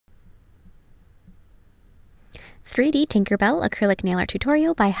3D Tinkerbell Acrylic Nail Art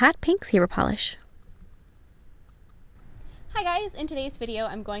Tutorial by Hotpinkzebrapolish. Hi guys, in today's video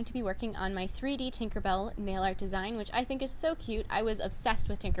I'm going to be working on my 3D Tinkerbell nail art design, which I think is so cute. I was obsessed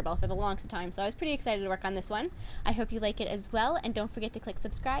with Tinkerbell for the longest time, so I was pretty excited to work on this one. I hope you like it as well, and don't forget to click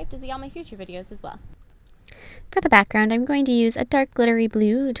subscribe to see all my future videos as well. For the background, I'm going to use a dark glittery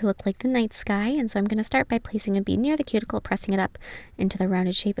blue to look like the night sky, and so I'm going to start by placing a bead near the cuticle, pressing it up into the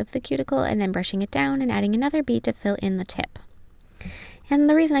rounded shape of the cuticle, and then brushing it down and adding another bead to fill in the tip. And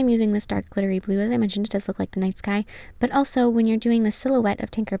the reason I'm using this dark glittery blue, as I mentioned, it does look like the night sky, but also when you're doing the silhouette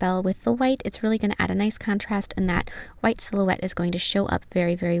of Tinkerbell with the white, it's really going to add a nice contrast, and that white silhouette is going to show up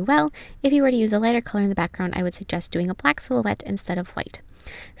very, very well. If you were to use a lighter color in the background, I would suggest doing a black silhouette instead of white.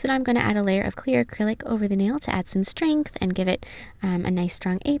 So now I'm going to add a layer of clear acrylic over the nail to add some strength and give it a nice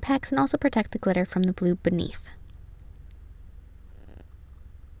strong apex, and also protect the glitter from the blue beneath.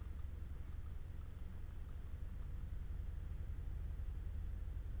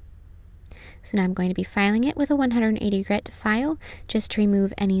 So now I'm going to be filing it with a 180 grit file, just to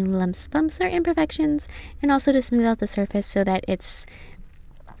remove any lumps, bumps, or imperfections, and also to smooth out the surface so that it's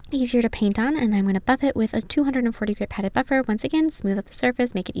easier to paint on. And then I'm going to buff it with a 240 grit padded buffer. Once again, smooth out the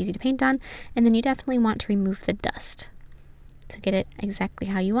surface, make it easy to paint on, and then you definitely want to remove the dust. So get it exactly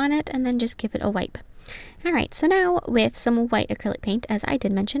how you want it, and then just give it a wipe. Alright, so now with some white acrylic paint, as I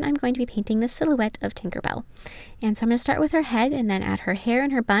did mention, I'm going to be painting the silhouette of Tinkerbell. And so I'm going to start with her head and then add her hair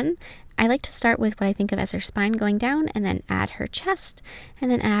and her bun. I like to start with what I think of as her spine going down, and then add her chest, and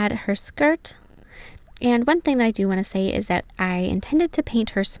then add her skirt. And one thing that I do want to say is that I intended to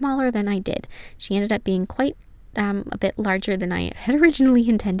paint her smaller than I did. She ended up being quite a bit larger than I had originally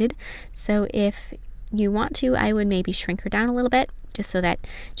intended. So if you want to, I would maybe shrink her down a little bit, just so that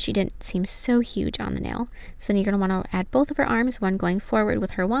she didn't seem so huge on the nail. So then you're going to want to add both of her arms, one going forward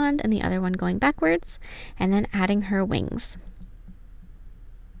with her wand and the other one going backwards, and then adding her wings.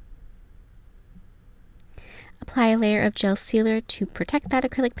 Apply a layer of gel sealer to protect that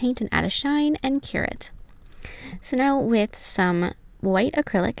acrylic paint and add a shine and cure it. So now with some white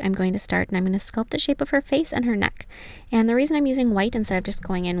acrylic, I'm going to start and I'm going to sculpt the shape of her face and her neck. And the reason I'm using white instead of just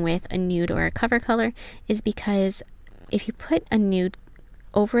going in with a nude or a cover color is because if you put a nude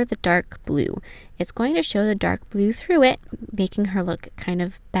over the dark blue, it's going to show the dark blue through it, making her look kind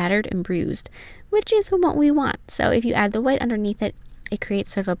of battered and bruised, which is what we want. So if you add the white underneath it, it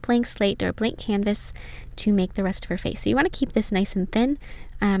creates sort of a blank slate or a blank canvas to make the rest of her face. So you want to keep this nice and thin,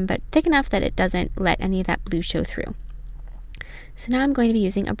 but thick enough that it doesn't let any of that blue show through. So now I'm going to be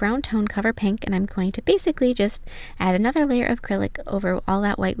using a brown tone cover pink, and I'm going to basically just add another layer of acrylic over all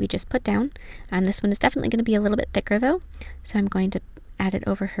that white we just put down. This one is definitely going to be a little bit thicker though, so I'm going to add it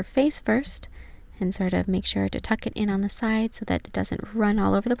over her face first and sort of make sure to tuck it in on the side so that it doesn't run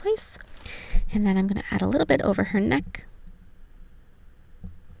all over the place. And then I'm going to add a little bit over her neck.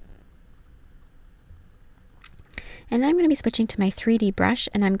 And then I'm going to be switching to my 3D brush,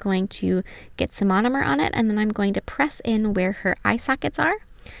 and I'm going to get some monomer on it, and then I'm going to press in where her eye sockets are.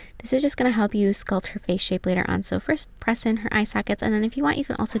 This is just going to help you sculpt her face shape later on. So first press in her eye sockets, and then if you want, you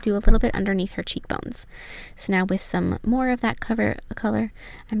can also do a little bit underneath her cheekbones. So now with some more of that color,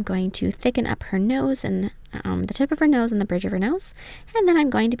 I'm going to thicken up her nose and the tip of her nose and the bridge of her nose. And then I'm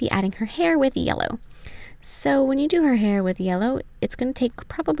going to be adding her hair with yellow. So when you do her hair with yellow, it's going to take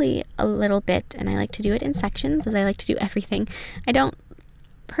probably a little bit, and I like to do it in sections, as I like to do everything. I don't,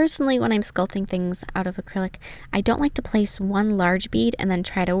 personally, when I'm sculpting things out of acrylic, I don't like to place one large bead and then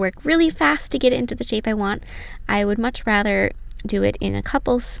try to work really fast to get it into the shape I want. I would much rather do it in a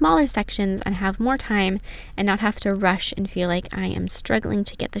couple smaller sections and have more time and not have to rush and feel like I am struggling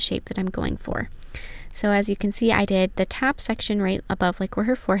to get the shape that I'm going for. So as you can see, I did the top section right above like where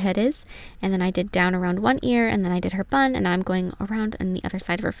her forehead is, and then I did down around one ear, and then I did her bun, and now I'm going around on the other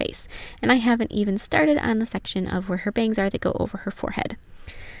side of her face. And I haven't even started on the section of where her bangs are that go over her forehead.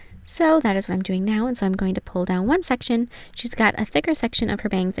 So that is what I'm doing now, and so I'm going to pull down one section. She's got a thicker section of her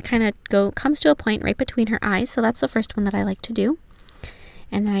bangs that kind of comes to a point right between her eyes, so that's the first one that I like to do.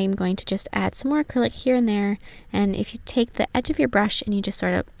 And then I'm going to just add some more acrylic here and there, and if you take the edge of your brush and you just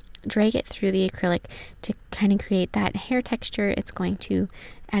sort of drag it through the acrylic to kind of create that hair texture, it's going to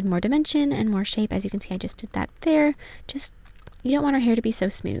add more dimension and more shape. As you can see, I just did that there. Just, you don't want her hair to be so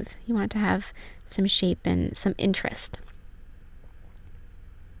smooth. You want it to have some shape and some interest.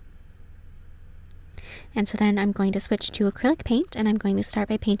 And so then I'm going to switch to acrylic paint, and I'm going to start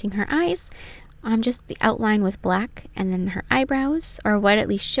by painting her eyes. Just the outline with black, and then her eyebrows, or what at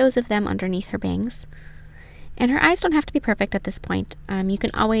least shows of them underneath her bangs. And her eyes don't have to be perfect at this point. You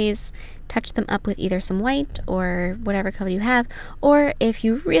can always touch them up with either some white or whatever color you have, or if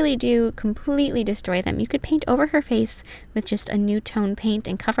you really do completely destroy them, you could paint over her face with just a new tone paint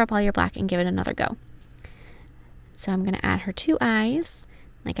and cover up all your black and give it another go. So I'm going to add her 2 eyes.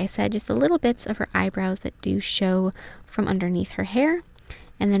 Like I said, just the little bits of her eyebrows that do show from underneath her hair.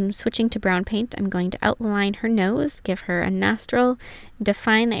 And then switching to brown paint, I'm going to outline her nose, give her a nostril,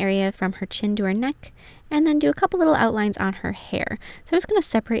 define the area from her chin to her neck, and then do a couple little outlines on her hair. So I'm just going to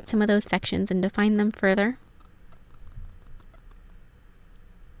separate some of those sections and define them further.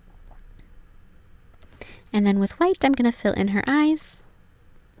 And then with white, I'm going to fill in her eyes.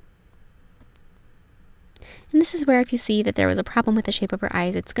 And this is where if you see that there was a problem with the shape of her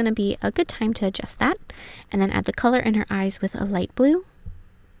eyes, it's going to be a good time to adjust that. And then add the color in her eyes with a light blue.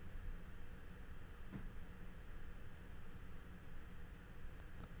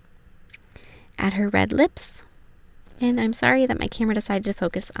 Add her red lips, and I'm sorry that my camera decided to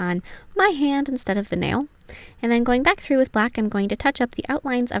focus on my hand instead of the nail. And then going back through with black, I'm going to touch up the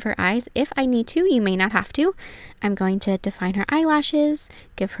outlines of her eyes if I need to. You may not have to. I'm going to define her eyelashes,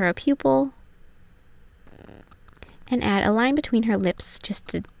 give her a pupil, and add a line between her lips just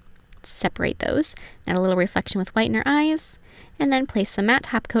to separate those. Add a little reflection with white in her eyes, and then place some matte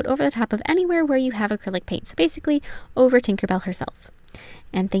top coat over the top of anywhere where you have acrylic paint. So basically over Tinkerbell herself.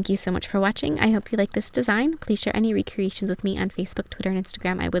 And thank you so much for watching. I hope you like this design. Please share any recreations with me on Facebook, Twitter, and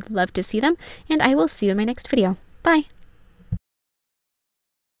Instagram. I would love to see them. And I will see you in my next video. Bye!